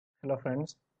Hello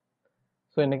friends.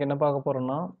 So இன்னைக்கு என்ன பார்க்க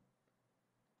போறோம்னா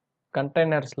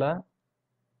கண்டெய்னர்ஸ்ல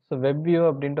WebView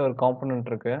அப்படின்ற ஒரு காம்போனன்ட்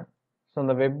இருக்கு. ஸோ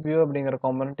அந்த WebView அப்படிங்கிற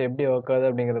காம்போனன்ட் எப்படி ஒர்க் ஆகுது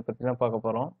அப்படிங்கிறத பற்றி தான் பார்க்க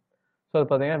போறோம். ஸோ அது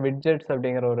பார்த்தீங்கன்னா widgets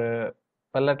அப்படிங்கிற ஒரு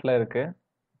பல்லட்ல இருக்கு.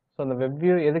 ஸோ அந்த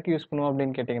WebView எதுக்கு யூஸ் பண்ணுவோம்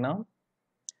அப்படின்னு கேட்டிங்கன்னா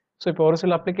ஸோ இப்போ ஒரு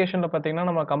சில அப்ளிகேஷனில் பார்த்தீங்கன்னா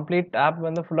நம்ம கம்ப்ளீட் ஆப்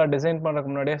வந்து ஃபுல்லாக டிசைன்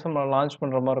பண்ணுறதுக்கு முன்னாடியே நம்ம லான்ச்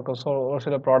பண்ணுற மாதிரி இருக்கும். ஸோ ஒரு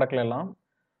சில ப்ராடக்ட்ல எல்லாம்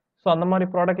ஸோ அந்த மாதிரி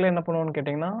ப்ராடக்ட்ல என்ன பண்ணுவோம்னு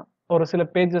கேட்டிங்கன்னா ஒரு சில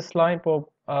பேஜஸ்லாம் இப்போ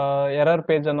எரர்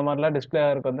பேஜ் அந்த மாதிரிலாம் டிஸ்பிளே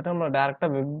ஆகிறதுக்கு வந்துட்டு நம்ம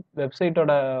டேரெக்டாக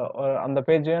வெப்சைட்டோட அந்த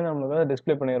பேஜையே நம்மளுக்கு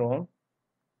டிஸ்பிளே பண்ணிடுவோம்.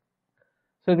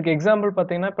 ஸோ இதுக்கு எக்ஸாம்பிள்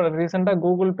பார்த்தீங்கன்னா இப்போ ரீசெண்டாக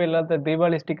கூகுள் பேல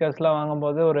தீபாவளி ஸ்டிக்கர்ஸ்லாம்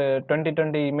வாங்கும்போது ஒரு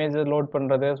 2020 இமேஜ் லோட்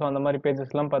பண்ணுறது ஸோ அந்த மாதிரி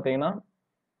பேஜஸ்லாம் பார்த்தீங்கன்னா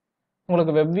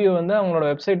உங்களுக்கு வெப்வியூ வந்து அவங்களோட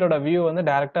வெப்சைட்டோட வியூ வந்து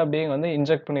டேரெக்டாக அப்படியே வந்து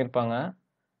இன்ஜெக்ட் பண்ணியிருப்பாங்க.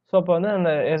 ஸோ அப்போ வந்து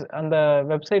அந்த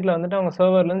வெப்சைட்டில் வந்துட்டு அவங்க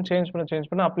சர்வர்லேருந்து சேஞ்ச்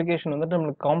பண்ண அப்ளிகேஷன் வந்துட்டு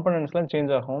நம்மளுக்கு காம்பனன்ட்ஸ்லாம்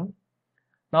சேஞ்ச் ஆகும்.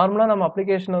 நார்மலாக நம்ம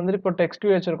அப்ளிகேஷன் வந்துட்டு இப்போ டெக்ஸ்ட்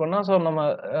வியூ வச்சிருக்கோம்னா ஸோ நம்ம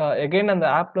எகைன் அந்த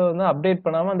ஆப்பில் வந்து அப்டேட்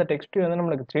பண்ணாமல் அந்த டெக்ஸ்ட் வியூ வந்து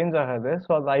நம்மளுக்கு சேஞ்ச் ஆகாது. ஸோ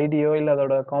அது ஐடியோ இல்லை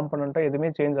அதோட காம்பனண்ட்டோ எதுவுமே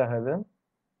சேஞ்ச் ஆகாது.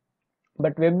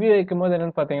 பட் வெப்வியூ வைக்கும்போது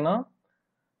என்னென்னு பார்த்தீங்கன்னா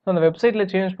ஸோ அந்த வெப்சைட்டில்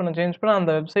சேஞ்ச் பண்ண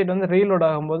அந்த வெப்சைட் வந்து ரீலோட்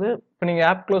ஆகும்போது இப்போ நீங்கள்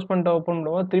ஆப் க்ளோஸ் பண்ணிட்டு ஓப்பன்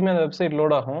பண்ணும்போது திரும்பி அந்த வெப்சைட்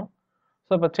லோட் ஆகும்.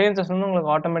 ஸோ இப்போ சேஞ்சஸ் வந்து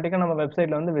உங்களுக்கு ஆட்டோமேட்டிக்காக நம்ம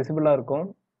வெப்சைட்டில் வந்து விசிபிளாக இருக்கும்.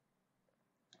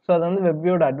 ஸோ அது வந்து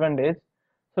வெப்வியூட அட்வான்டேஜ்.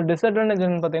 ஸோ டிஸ்அட்வான்டேஜ்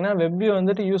என்னன்னு பார்த்தீங்கன்னா வெப்வியூ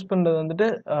வந்துட்டு யூஸ் பண்ணுறது வந்துட்டு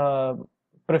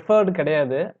ப்ரிஃபர்டு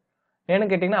கிடையாது. ஏன்னு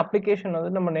கேட்டிங்கன்னா அப்ளிகேஷன் வந்து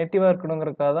நம்ம நேட்டிவாக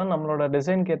இருக்கணுங்கிறதுக்காக தான் நம்மளோட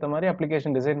டிசைனுக்கு ஏற்ற மாதிரி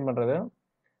அப்ளிகேஷன் டிசைன் பண்ணுறது.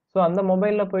 ஸோ அந்த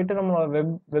மொபைலில் போயிட்டு நம்ம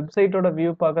வெப்சைட்டோட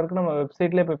வியூ பார்க்கறதுக்கு நம்ம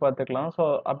வெப்சைட்லேயே போய் பார்த்துக்கலாம். ஸோ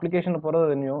அப்ளிகேஷனில்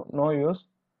போகிறது நோ யூஸ்.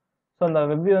 ஸோ அந்த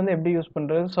வெப்வியூ வந்து எப்படி யூஸ்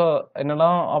பண்ணுறது ஸோ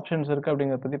என்னெல்லாம் ஆப்ஷன்ஸ் இருக்குது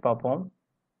அப்படிங்கிறத பற்றி பார்ப்போம்.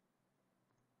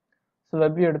 ஸோ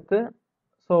வெப்வியூ எடுத்து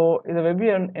ஸோ இதை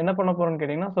வெப்வியூ என்ன பண்ண போகிறோம்னு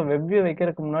கேட்டிங்கன்னா ஸோ வெப்வியூ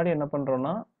வைக்கிறதுக்கு முன்னாடி என்ன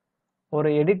பண்ணுறோன்னா ஒரு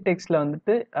எடிட் டெக்ஸ்ட்டில்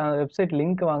வந்துட்டு வெப்சைட்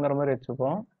லிங்க் வாங்குற மாதிரி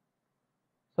வச்சுப்போம்.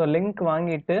 ஸோ லிங்க்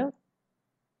வாங்கிட்டு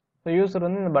ஸோ யூசர்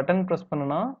வந்து இந்த பட்டன் ப்ரெஸ்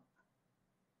பண்ணுனா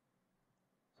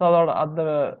ஸோ அதோட அந்த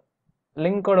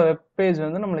லிங்கோட வெப் பேஜ்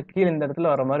வந்து நம்மளுக்கு கீழே இந்த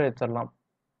இடத்துல வர மாதிரி வச்சிடலாம்.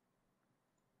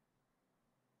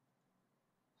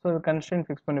 ஸோ இது கன்ஸ்ட்ரெயின்ட்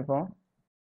ஃபிக்ஸ் பண்ணிப்போம்.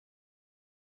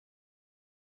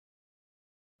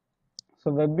 ஸோ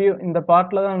வெப்வியூ இந்த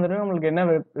பார்ட்டில் தான் வந்துட்டு நம்மளுக்கு என்ன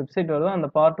வெப்சைட் வருதோ அந்த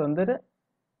பார்ட் வந்துட்டு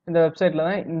இந்த வெப்சைட்டில்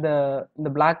தான் இந்த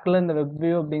பிளாக்ல இந்த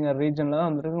வெப்வியூ அப்படிங்கிற ரீஜனில் தான்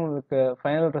வந்துட்டு உங்களுக்கு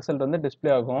ஃபைனல் ரிசல்ட் வந்து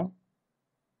டிஸ்பிளே ஆகும்.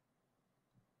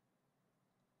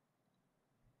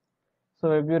 ஸோ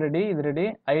வெப்வியூ ரெடி, இது ரெடி.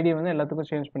 ஐடி வந்து எல்லாத்துக்கும்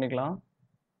சேஞ்ச் பண்ணிக்கலாம்.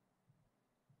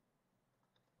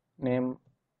 நேம்,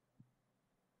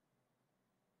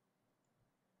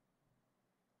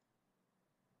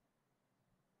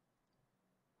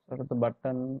 அடுத்து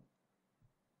பட்டன்,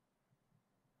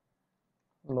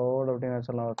 லோட் அப்படின்னு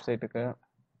வச்சிடலாம் வெப்சைட்டுக்கு.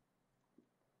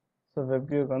 ஸோ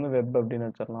வெப்வியூக்கு வந்து வெப் அப்படின்னு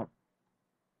வச்சிடலாம்.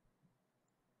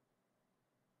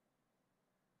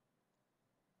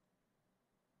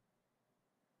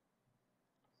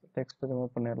 டெக்ஸ்ட்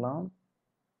ரிமூவ் பண்ணிடலாம்.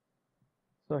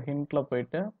 ஸோ ஹிண்ட்ல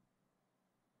போயிட்டு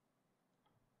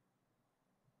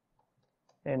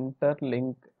என்டர்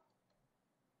லிங்க்.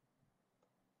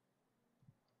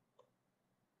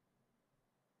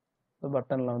 ஸோ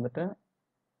பட்டனில் வந்துட்டு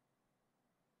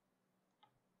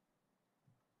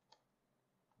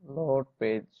லோட்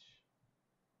பேஜ்.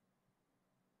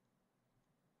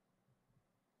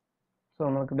 ஸோ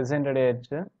நமக்கு டிசைன் ரெடி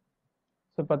ஆயிடுச்சு.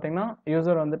 ஸோ பார்த்தீங்கன்னா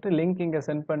யூசர் வந்துட்டு லிங்க் இங்கே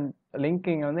லிங்க்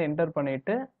இங்கே வந்து என்டர்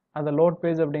பண்ணிவிட்டு அந்த லோட்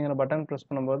பேஜ் அப்படிங்கிற பட்டன் ப்ரெஸ்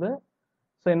பண்ணும்போது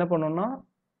ஸோ என்ன பண்ணோம்னா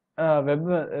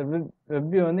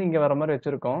வெப்வியூ வந்து இங்கே வர மாதிரி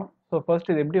வச்சுருக்கோம். ஸோ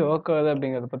ஃபர்ஸ்ட் இது எப்படி ஒர்க் ஆகுது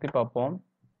அப்படிங்கிறத பற்றி பார்ப்போம்.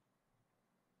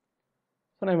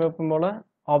 ஸோ நம்ம எப்பவும் போல்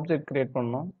ஆப்ஜெக்ட் கிரியேட்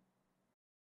பண்ணோம்.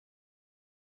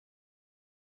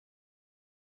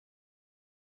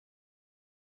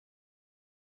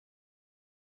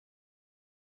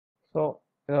 ஸோ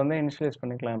இதை வந்து இனிஷியலைஸ்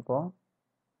பண்ணிக்கலாம். இப்போ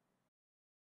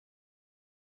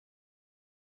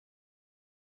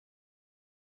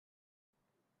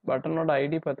பட்டனோட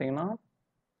ஐடி பார்த்தீங்கன்னா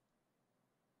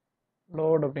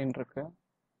லோட் அப்படின்னு இருக்கு.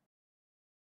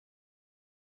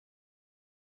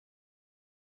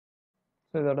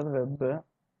 ஸோ இதோட வெப்பு.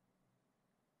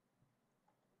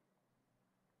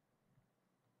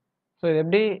 ஸோ இது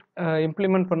எப்படி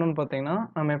இம்ப்ளிமெண்ட் பண்ணணும்னு பார்த்தீங்கன்னா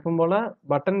நம்ம எப்பவும் போல்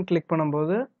பட்டன் கிளிக்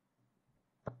பண்ணும்போது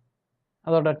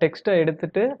அதோட டெக்ஸ்ட்டை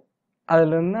எடுத்துட்டு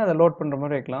அதுலேருந்து அதை லோட் பண்ணுற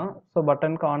மாதிரி வைக்கலாம். So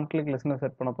பட்டனுக்கு on click listener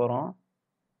set பண்ண போகிறோம்.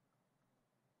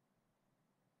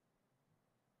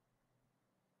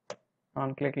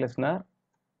 On click listener.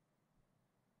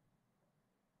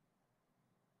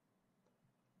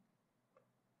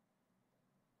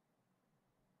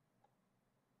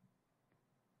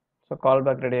 So call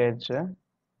bag ready ஆயிடுச்சு.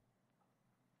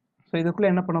 ஸோ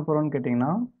இதுக்குள்ளே என்ன பண்ண போகிறோம்னு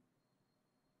கேட்டிங்கன்னா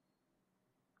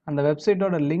அந்த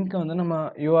வெப்சைட்டோட லிங்க் வந்து நம்ம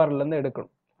யூஆர்எல்ல இருந்து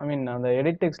எடுக்கணும். ஐ மீன் அந்த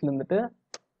எடிட் டெக்ஸ்ட்ல இருந்துட்டு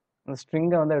அந்த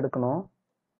ஸ்ட்ரிங்கை வந்து எடுக்கணும்.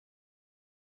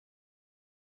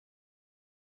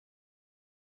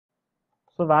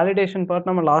 ஸோ வேலிடேஷன் பார்ட்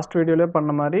நம்ம லாஸ்ட் வீடியோலேயே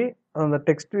பண்ண மாதிரி அந்த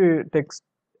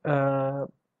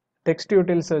டெக்ஸ்ட்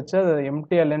யூட்டில்ஸ் வச்சு அதை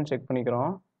எம்டியா இல்லைன்னு செக்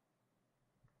பண்ணிக்கிறோம்.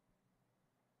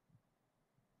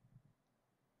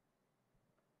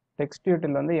 டெக்ஸ்ட்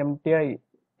யூட்டில் வந்து எம்டியா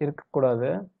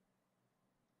இருக்கக்கூடாது.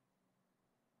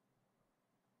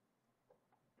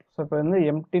 ஸோ இப்போ வந்து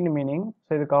எம்டின்னு மீனிங். ஸோ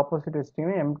இதுக்கு ஆப்போசிட்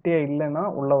வச்சிட்டிங்கன்னா எம்டியா இல்லைன்னா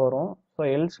உள்ளே வரும். ஸோ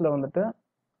எல்ஸில் வந்துட்டு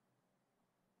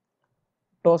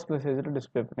டோஸ்ட் மெசேஜில்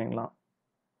டிஸ்பிளே பண்ணிக்கலாம்.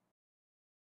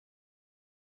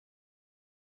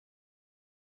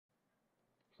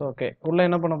 ஸோ ஓகே, உள்ளே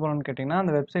என்ன பண்ண போகிறோம்னு கேட்டிங்கன்னா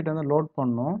அந்த வெப்சைட் வந்து லோட்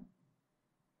பண்ணணும்.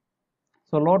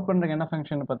 ஸோ லோட் பண்ணுறதுக்கு என்ன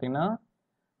ஃபங்க்ஷன் பார்த்தீங்கன்னா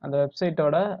அந்த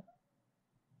வெப்சைட்டோட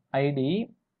ID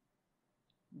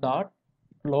dot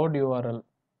load URL.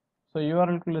 So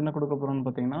யூஆர்எல்குள்ளே என்ன கொடுக்க போகிறோம்னு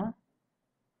பார்த்தீங்கன்னா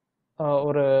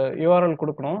ஒரு யூஆர்எல்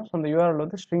கொடுக்கணும். ஸோ அந்த யூஆர்எல்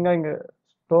வந்து ஸ்ட்ரிங்காக இங்கே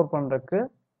ஸ்டோர் பண்ணுறதுக்கு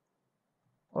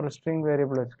ஒரு ஸ்ட்ரிங்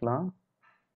வேரியபிள் வச்சுக்கலாம்.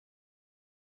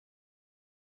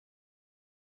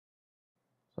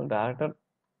 ஸோ டேரக்டர்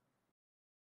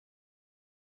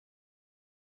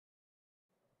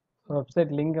வெப்சைட்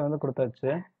லிங்கை வந்து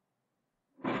கொடுத்தாச்சு.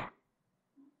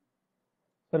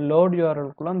 ஸோ லோட்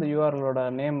யூஆர்எல்குள்ளே அந்த யூஆர்எலோட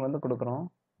நேம் வந்து கொடுக்குறோம்.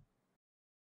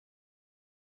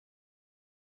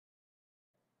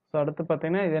 ஸோ அடுத்து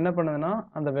பார்த்தீங்கன்னா இது என்ன பண்ணுதுன்னா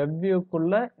அந்த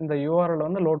வெப்வியூக்குள்ளே இந்த யூஆர்எல்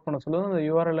வந்து லோட் பண்ண சொல்லுது. அந்த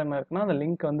யூஆர்எல் என்ன இருக்குன்னா அந்த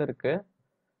லிங்க் வந்து இருக்குது.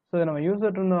 ஸோ இதை நம்ம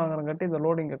யூசர்லேருந்து வாங்குறங்காட்டி இந்த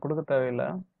லோட் இங்கே கொடுக்க தேவையில்லை.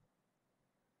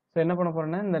 ஸோ என்ன பண்ண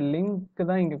போகிறேன்னா இந்த லிங்க்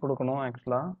தான் இங்கே கொடுக்கணும்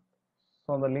ஆக்சுவலாக. ஸோ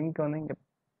அந்த லிங்க் வந்து இங்கே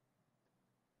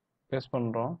பேஸ்ட்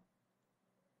பண்ணுறோம்.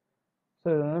 ஸோ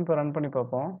இது வந்து இப்போ ரன் பண்ணி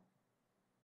பார்ப்போம்.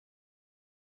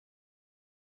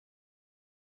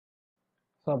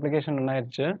 ஸோ அப்ளிகேஷன் ரன்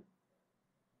ஆயிடுச்சு.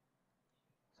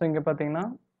 ஸோ இங்கே பார்த்தீங்கன்னா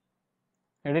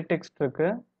எடிட் டெக்ஸ்ட் இருக்கு.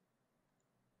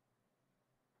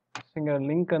 இங்கே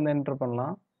லிங்க் வந்து என்டர்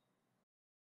பண்ணலாம்.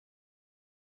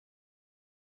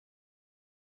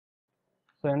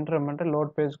 ஸோ என்டர் பண்ணிட்டு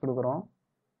லோட் பேஜ் கொடுக்குறோம்.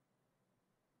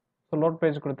 ஸோ லோட்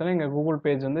பேஜ் கொடுத்தோன்னா இங்கே கூகுள்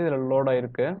பேஜ் வந்து இதில் லோட்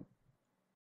ஆகிருக்கு.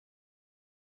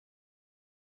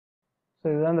 ஸோ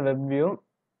இதுதான் இந்த வெப் வியூ.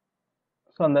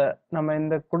 ஸோ அந்த நம்ம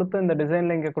இந்த கொடுத்த இந்த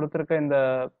டிசைனில் இங்கே கொடுத்துருக்க இந்த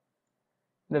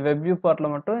வெப் வியூ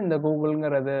பார்ட்டில் மட்டும் இந்த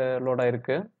கூகுள்ங்கிறது லோட்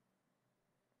ஆகிருக்கு.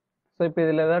 ஸோ இப்போ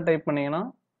இதில் எதாவது டைப் பண்ணிங்கன்னா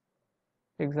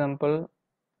எக்ஸாம்பிள்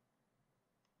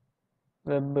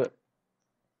வெப்.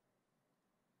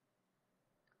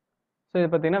 ஸோ இது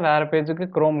பார்த்தீங்கன்னா வேறு பேஜுக்கு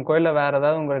க்ரோம்க்கோ இல்லை வேறு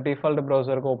ஏதாவது உங்கள் டிஃபால்ட்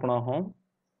ப்ரௌசருக்கு ஓப்பன் ஆகும்.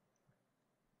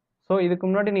 ஸோ இதுக்கு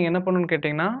முன்னாடி நீங்கள் என்ன பண்ணணும்னு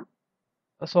கேட்டிங்கன்னா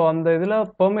ஸோ அந்த இதில்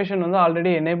பெர்மிஷன் வந்து ஆல்ரெடி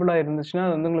எனேபிளாக இருந்துச்சுன்னா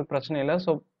அது வந்து உங்களுக்கு பிரச்சனை இல்லை.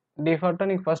 ஸோ டிஃபால்ட்டாக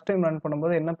நீங்கள் ஃபஸ்ட் டைம் ரன்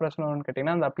பண்ணும்போது என்ன பிரச்சனை வரும்னு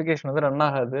கேட்டிங்கன்னா அந்த அப்ளிகேஷன் வந்து ரன்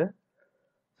ஆகாது.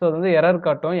 ஸோ அது வந்து எரர்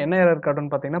காட்டும். என்ன எரர்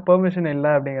காட்டும்னு பார்த்தீங்கன்னா பெர்மிஷன்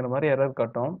இல்லை அப்படிங்கிற மாதிரி எரர்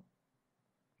காட்டும்.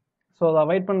 ஸோ அதை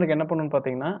அவாய்ட் பண்ணுறதுக்கு என்ன பண்ணணும்னு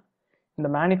பார்த்தீங்கன்னா இந்த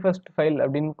மேனிஃபெஸ்ட் ஃபைல்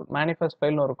அப்படின்னு மேனிஃபெஸ்ட்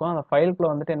ஃபைல்னு இருக்கும். அந்த ஃபைலுக்குள்ள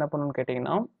வந்துட்டு என்ன பண்ணணும்னு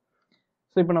கேட்டிங்கன்னா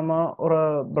ஸோ இப்போ நம்ம ஒரு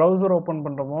ப்ரௌசர் ஓப்பன்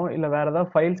பண்ணுறோமோ இல்லை வேறு ஏதாவது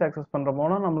ஃபைல்ஸ் ஆக்சஸ்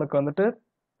பண்ணுறோமோனா நம்மளுக்கு வந்துட்டு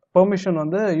பெர்மிஷன்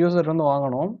வந்து யூசர் வந்து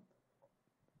வாங்கணும்.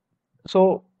 ஸோ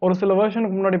ஒரு சில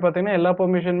வெர்ஷனுக்கு முன்னாடி பார்த்தீங்கன்னா எல்லா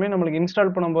பெர்மிஷனுமே நம்மளுக்கு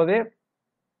இன்ஸ்டால் பண்ணும்போதே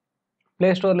ப்ளே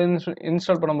ஸ்டோரில்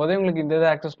இன்ஸ்டால் பண்ணும்போதே உங்களுக்கு இந்த இதை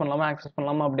ஆக்சஸ்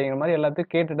பண்ணலாமா அப்படிங்கிற மாதிரி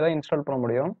எல்லாத்தையும் கேட்டுட்டு தான் இன்ஸ்டால் பண்ண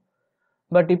முடியும்.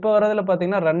 பட் இப்போ வரதில்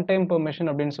பார்த்தீங்கன்னா ரன் டைம்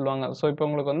பெர்மிஷன் அப்படின்னு சொல்லுவாங்க. ஸோ இப்போ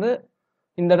உங்களுக்கு வந்து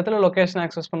இந்த இடத்துல லொக்கேஷன்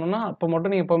ஆக்சஸ் பண்ணணும்னா அப்போ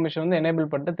மட்டும் நீங்கள் பெர்மிஷன் வந்து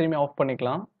எனேபிள் பண்ணிட்டு திரும்பி ஆஃப்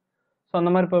பண்ணிக்கலாம். ஸோ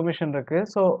அந்த மாதிரி பெர்மிஷன் இருக்குது.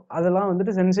 ஸோ அதெல்லாம்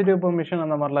வந்துட்டு சென்சிட்டிவ் பெர்மிஷன்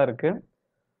அந்த மாதிரிலாம் இருக்குது.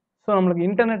 ஸோ நம்மளுக்கு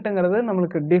இன்டர்நெட்டுங்கிறது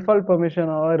நம்மளுக்கு டிஃபால்ட்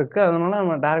பெர்மிஷனாக இருக்குது. அதனால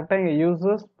நம்ம டேரெக்டாக இங்கே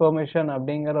யூசர்ஸ் பெர்மிஷன்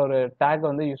அப்படிங்கிற ஒரு டேக்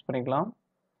வந்து யூஸ் பண்ணிக்கலாம்.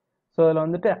 ஸோ அதில்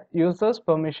வந்துட்டு யூசர்ஸ்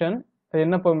பெர்மிஷன்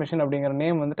என்ன பெர்மிஷன் அப்படிங்கிற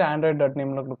நேம் வந்துட்டு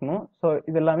android.nameல கொடுக்கணும். ஸோ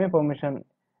இது எல்லாமே permission.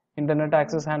 Internet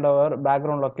access hand over,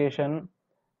 background location,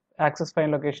 access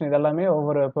fine location இதெல்லாமே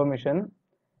ஒவ்வொரு பெர்மிஷன்.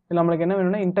 இது நம்மளுக்கு என்ன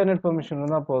வேணும்னா இன்டர்நெட் பெர்மிஷன்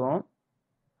இருந்தால் போதும்.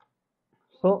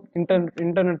 ஸோ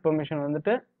இன்டர்நெட் பெர்மிஷன்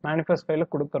வந்துட்டு மேனிஃபெஸ்ட்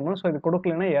ஃபைலில் கொடுத்துடணும். ஸோ இது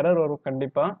கொடுக்கலன்னா எரர் வரும்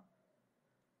கண்டிப்பாக.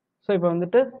 ஸோ இப்போ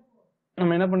வந்துட்டு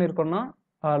நம்ம என்ன பண்ணியிருக்கோம்னா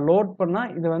லோட்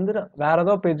பண்ணால் இது வந்து வேறு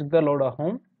ஏதோ பேஜுக்கு தான் லோட்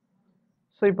ஆகும்.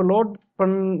 ஸோ இப்போ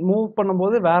மூவ்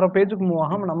பண்ணும்போது வேறு பேஜுக்கு மூவ்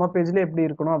ஆகாமல் நம்ம பேஜ்லேயே எப்படி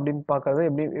இருக்கணும் அப்படின்னு பார்க்கறது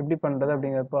எப்படி பண்ணுறது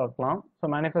அப்படிங்கிறத பார்க்கலாம். ஸோ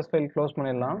மேனிஃபெஸ்ட் ஃபைல் க்ளோஸ்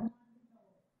பண்ணிடலாம்.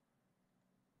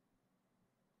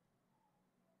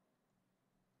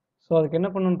 ஸோ அதுக்கு என்ன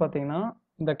பண்ணணும்னு பார்த்தீங்கன்னா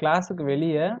இந்த கிளாஸுக்கு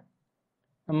வெளியே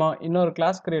நம்ம இன்னொரு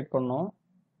கிளாஸ் கிரியேட் பண்ணோம்.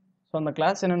 ஸோ அந்த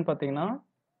கிளாஸ் என்னன்னு பார்த்தீங்கன்னா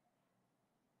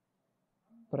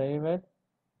private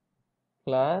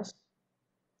class.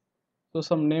 So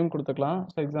some name கொடுத்துக்கலாம்.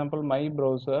 So example my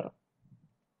browser.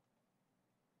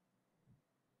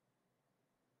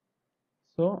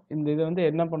 So so இந்த இது வந்து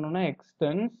என்ன பண்ணணும்னா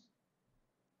எக்ஸ்டென்ஸ்.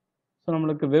 ஸோ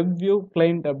நம்மளுக்கு WebView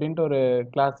client அப்படின்ட்டு ஒரு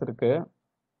கிளாஸ் இருக்கு.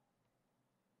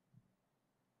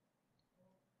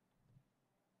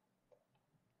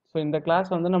 ஸோ இந்த கிளாஸ்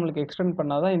வந்து நம்மளுக்கு எக்ஸ்டெண்ட்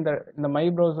பண்ணாதான் இந்த மை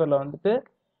ப்ரௌசரில் வந்துட்டு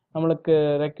நம்மளுக்கு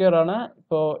ரெக்யூரான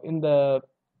இப்போ இந்த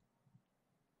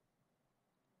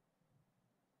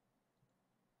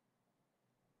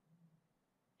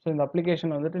ஸோ இந்த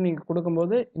அப்ளிகேஷன் வந்துட்டு நீங்கள்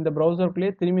கொடுக்கும்போது இந்த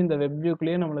ப்ரௌசருக்குள்ளேயே திரும்பி இந்த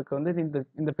WebViewக்குள்ளேயே நம்மளுக்கு வந்து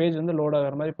இந்த பேஜ் வந்து லோட்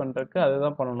ஆகிற மாதிரி பண்ணுறதுக்கு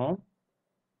அதுதான் பண்ணணும்.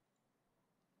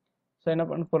 ஸோ என்ன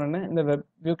பண்ண போகிறேன்னு இந்த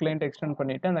WebView client எக்ஸ்டெண்ட்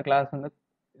பண்ணிவிட்டு அந்த கிளாஸ் வந்து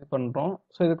இது பண்ணுறோம்.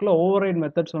 ஸோ இதுக்குள்ளே ஓவர்ரைட்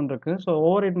மெத்தட்ஸ் ஒன்று இருக்குது. ஸோ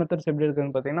ஓவர்ரைட் மெத்தட்ஸ் எப்படி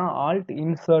இருக்குதுன்னு பார்த்தீங்கன்னா Alt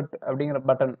Insert அப்படிங்கிற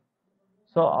பட்டன்.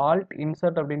 ஸோ Alt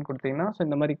Insert அப்படின்னு கொடுத்தீங்கன்னா ஸோ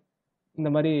இந்த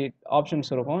மாதிரி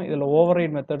ஆப்ஷன்ஸ் இருக்கும். இதில்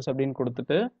ஓவர்ரைட் மெத்தட்ஸ் அப்படின்னு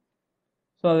கொடுத்துட்டு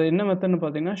ஸோ அது என்ன மெத்தட்னு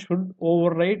பார்த்தீங்கன்னா ஷுட்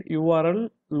ஓவர்ரைட் URL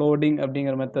லோடிங்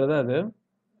அப்படிங்கிற மெத்தட் தான் அது.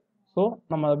 ஸோ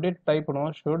நம்ம அப்படியே டைப்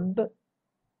பண்ணுவோம் ஷுட்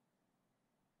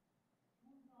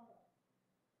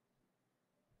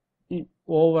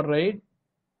ஓவர்ரைட்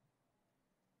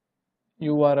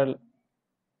URL.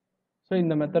 ஸோ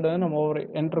இந்த மெத்தட் வந்து நம்ம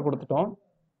என்டர் கொடுத்துட்டோம்.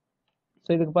 ஸோ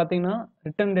இதுக்கு பார்த்தீங்கன்னா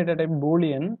return data type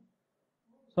Boolean.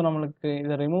 So நம்மளுக்கு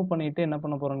இதை ரிமூவ் பண்ணிட்டு என்ன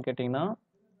பண்ண போகிறோம்னு கேட்டிங்கன்னா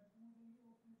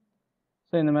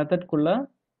ஸோ இந்த மெத்தட்குள்ளே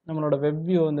நம்மளோட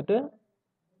WebView வந்துட்டு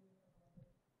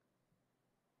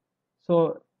ஸோ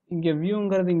இங்கே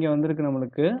வியூங்கிறது இங்கே வந்திருக்கு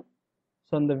நம்மளுக்கு.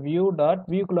 ஸோ அந்த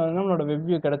வியூக்குள்ளே வந்து நம்மளோட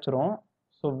WebView கிடச்சிரும்.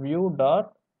 So view dot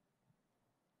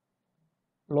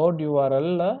load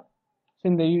URL. So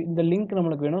இந்த லிங்க்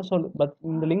நம்மளுக்கு வேணும். ஸோ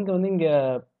இந்த லிங்க் வந்து இங்கே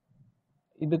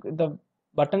இந்த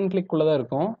பட்டன் கிளிக்குள்ளே தான்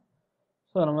இருக்கும்.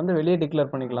 ஸோ நம்ம வந்து வெளியே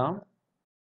டிக்ளேர் பண்ணிக்கலாம்.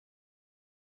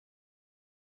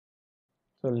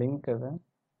 ஸோ லிங்க் அது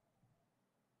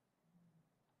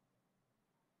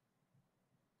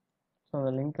ஸோ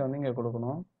அந்த லிங்க்கை வந்து இங்கே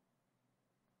கொடுக்கணும்.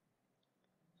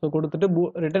 ஸோ கொடுத்துட்டு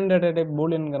ரிட்டர்ன் டேட்டா டைப்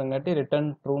பூலியன்ங்கிறங்காட்டி ரிட்டர்ன்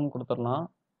ட்ரூன்னு கொடுத்துடலாம்.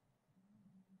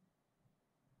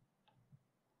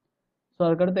 ஸோ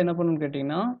அதுக்கடுத்து என்ன பண்ணணும்னு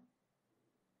கேட்டிங்கன்னா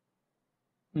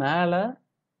மேலே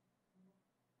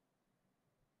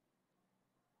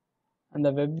அந்த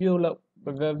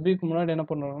WebViewக்கு முன்னாடி என்ன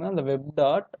பண்ணுறோம்னா அந்த web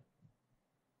dot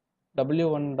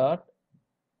w1 dot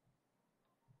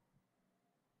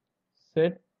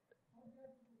set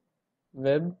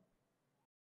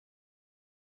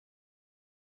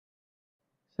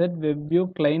WebView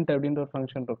client அப்படின்ற ஒரு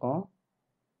ஃபங்க்ஷன் இருக்கும்.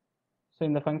 ஸோ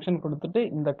இந்த ஃபங்க்ஷன் கொடுத்துட்டு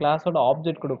இந்த கிளாஸோட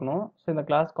ஆப்ஜெக்ட் கொடுக்கணும். ஸோ இந்த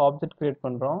கிளாஸ்க்கு ஆப்ஜெக்ட் கிரியேட்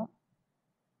பண்ணுறோம்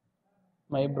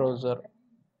my browser.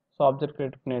 So object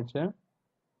create பண்ணியாச்சு.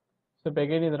 ஸோ இப்போ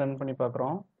எகைன் இதை ரன் பண்ணி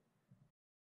பார்க்குறோம்.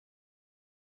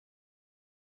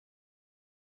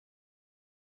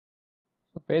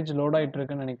 ஸோ பேஜ் லோட் ஆகிட்டு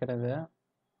இருக்குன்னு நினைக்கிறது.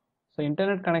 ஸோ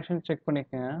இன்டர்நெட் கனெக்ஷன் செக்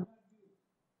பண்ணிக்கோங்க.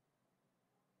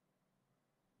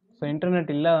 ஸோ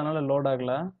இன்டர்நெட் இல்லை அதனால் லோட்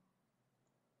ஆகலை.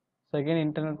 So again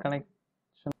internet connection.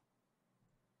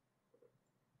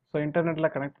 So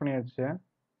இன்டர்நெட்டில் கனெக்ட் பண்ணியாச்சு.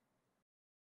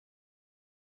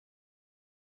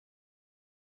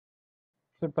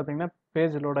 ஸோ இப்போ பார்த்தீங்கன்னா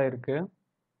பேஜ் லோட் ஆகிருக்கு.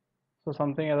 ஸோ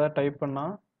சம்திங் எதாவது டைப்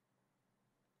பண்ணால்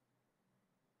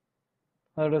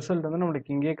அதோட ரிசல்ட் வந்து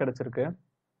நம்மளுக்கு இங்கேயே கிடச்சிருக்கு.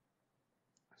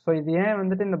 ஸோ இது ஏன்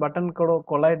வந்துட்டு இந்த பட்டன் கூட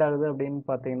கொலைட் ஆகுது அப்படின்னு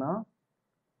பார்த்தீங்கன்னா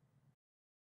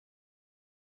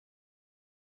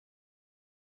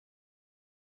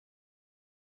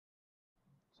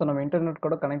ஸோ நம்ம இன்டர்நெட்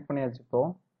கூட கனெக்ட் பண்ணியாச்சு இப்போ.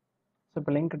 ஸோ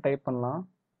இப்போ லிங்க் டைப் பண்ணலாம்.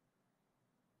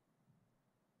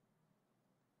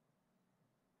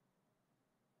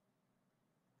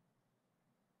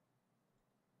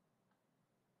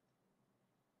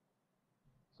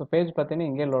 ஸோ பேஜ் பார்த்தீங்கன்னா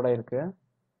இங்கே லோட் ஆகிருக்கு.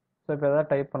 ஸோ இப்போ எதாவது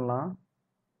டைப் பண்ணலாம்.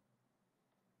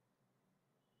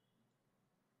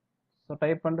 ஸோ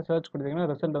டைப் பண்ணிட்டு சர்ச் கொடுத்தீங்கன்னா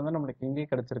ரிசல்ட் வந்து நம்மளுக்கு இங்கேயே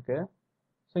கிடச்சிருக்கு.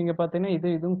 ஸோ இங்கே பார்த்தீங்கன்னா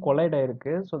இதுவும் கொலைட்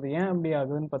ஆகிருக்கு. ஸோ இது ஏன் அப்படி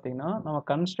ஆகுதுன்னு பார்த்தீங்கன்னா நம்ம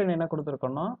கன்ஸ்டன்ட் என்ன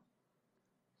கொடுத்துருக்கோம்னா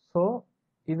ஸோ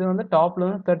இது வந்து டாப்பில்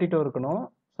வந்து 32 இருக்கணும்.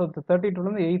 ஸோ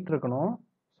 32லேருந்து 8 இருக்கணும்.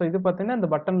 ஸோ இது பார்த்தீங்கன்னா இந்த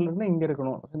பட்டன்லேருந்து இங்கே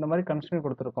இருக்கணும். இந்த மாதிரி கன்ஸ்டன்ட்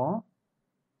கொடுத்துருக்கோம்.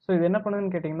 ஸோ இது என்ன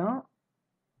பண்ணுதுன்னு கேட்டிங்கன்னா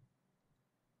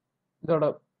இதோட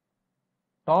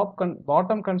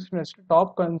பாட்டம் கன்ஸ்டன்ட் வச்சுட்டு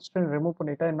டாப் கன்ஸ்டன்ட் ரிமூவ்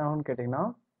பண்ணிட்டா என்ன ஆகும்னு கேட்டிங்கன்னா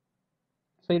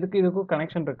ஸோ இதுக்கும்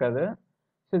கனெக்ஷன் இருக்காது.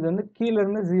 ஸோ இது வந்து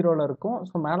கீழேருந்து 0ல் இருக்கும்.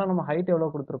 ஸோ மேலே நம்ம ஹைட் எவ்வளோ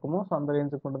கொடுத்துருக்கோமோ ஸோ அந்த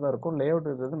ரேஞ்சுக்கு கொண்டு தான் இருக்கும். லேஅவுட்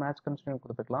இது வந்து மேட்ச் கன்ஸ்டன்ட்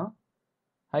கொடுத்துக்கலாம்.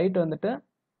 ஹைட் வந்துட்டு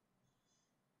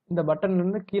இந்த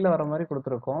பட்டன்லேருந்து கீழே வர மாதிரி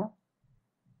கொடுத்துருக்கோம்.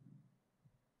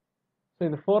 ஸோ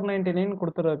இது 499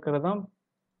 கொடுத்துருக்கிறது தான்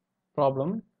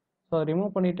ப்ராப்ளம். ஸோ அதை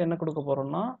ரிமூவ் பண்ணிவிட்டு என்ன கொடுக்க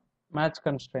போகிறோம்னா மேட்ச்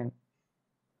கன்ஸ்டன்ட்.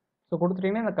 ஸோ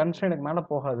கொடுத்துட்டிங்கன்னா இந்த கன்ஸ்டன்ட்டுக்கு மேலே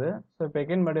போகாது. ஸோ இப்போ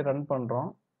எகைன் மறுபடியும் ரன் பண்ணுறோம்.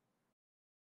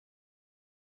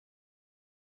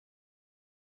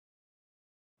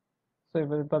 ஸோ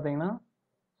இப்போ இது பார்த்தீங்கன்னா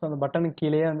ஸோ அந்த பட்டனுக்கு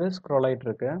கீழேயே வந்து ஸ்க்ரோல் ஆகிட்டு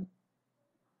இருக்கு.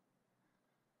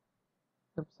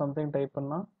 சம்திங் டைப்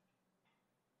பண்ணால்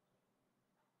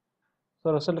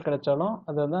ஸோ ரிசல்ட் கிடைச்சாலும்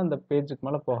அது வந்து அந்த பேஜுக்கு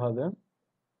மேலே போகாது.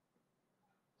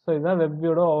 ஸோ இதுதான்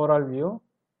வெப்வியூட ஓவரால் வியூ.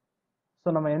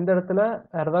 ஸோ நம்ம எந்த இடத்துல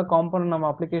வேறு ஏதாவது காம்பனன்ட் நம்ம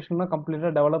அப்ளிகேஷன்லாம்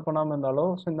கம்ப்ளீட்டாக டெவலப் பண்ணாமல் இருந்தாலோ,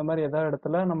 ஸோ இந்த மாதிரி ஏதாவது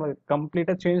இடத்துல நம்ம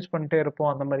கம்ப்ளீட்டாக சேஞ்ச் பண்ணிட்டே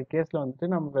இருப்போம். அந்த மாதிரி கேஸில் வந்துட்டு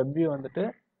நம்ம வெப்வியூ வந்துட்டு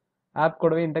ஆப்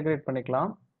கூடவே இன்டெகிரேட்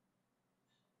பண்ணிக்கலாம்.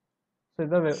 ஸோ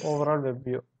இதுதான் ஓவரால்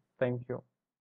வெப்வியூ. தேங்க்யூ.